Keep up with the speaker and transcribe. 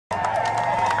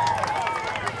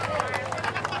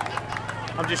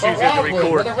I'm just using it to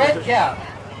record. With a red cap,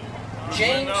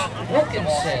 James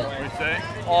Wilkinson.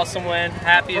 Awesome win.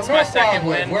 Happy it's my second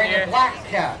win wearing here. a black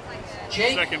cap,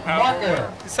 Jake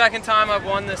Marker. The second time I've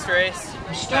won this race.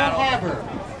 From Stone Harbor.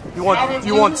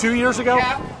 You won 2 years ago?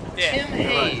 Cap, Yeah. Tim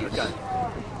Hayes.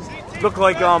 Looked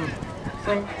like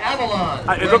From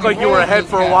Avalon. it looked like you were ahead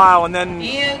for a while and then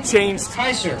Ian changed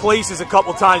Kaiser. places a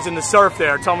couple times in the surf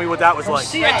there. Tell me what that was From like.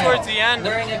 Seattle, Right towards the end,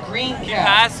 wearing a green cap. he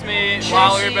passed me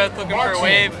while we were both looking for a Martin.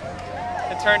 wave.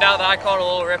 It turned out that I caught a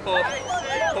little ripple,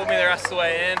 pulled me the rest of the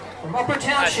way in. From Upper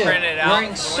Township, sprinted out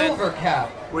wearing for the win. silver cap.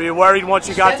 Were you worried once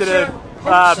you got to the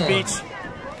Spencer beach?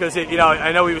 Because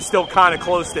I know he was still kind of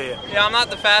close to you. Yeah, I'm not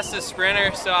the fastest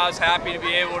sprinter, so I was happy to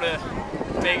be able to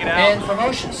make it And out. from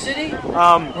Ocean City,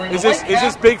 Is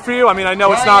this big for you? I mean, I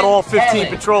know it's not all 15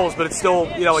 patrols, but it's still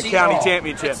a county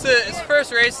championship. It's the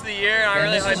first race of the year, and I'm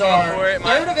really this is hyped up our for it.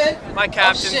 third event My of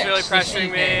captain's 6 really this pressuring me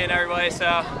evening. and everybody, so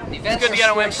The it's events good to get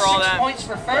a win scored for all 6 them. points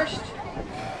for first,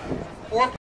 4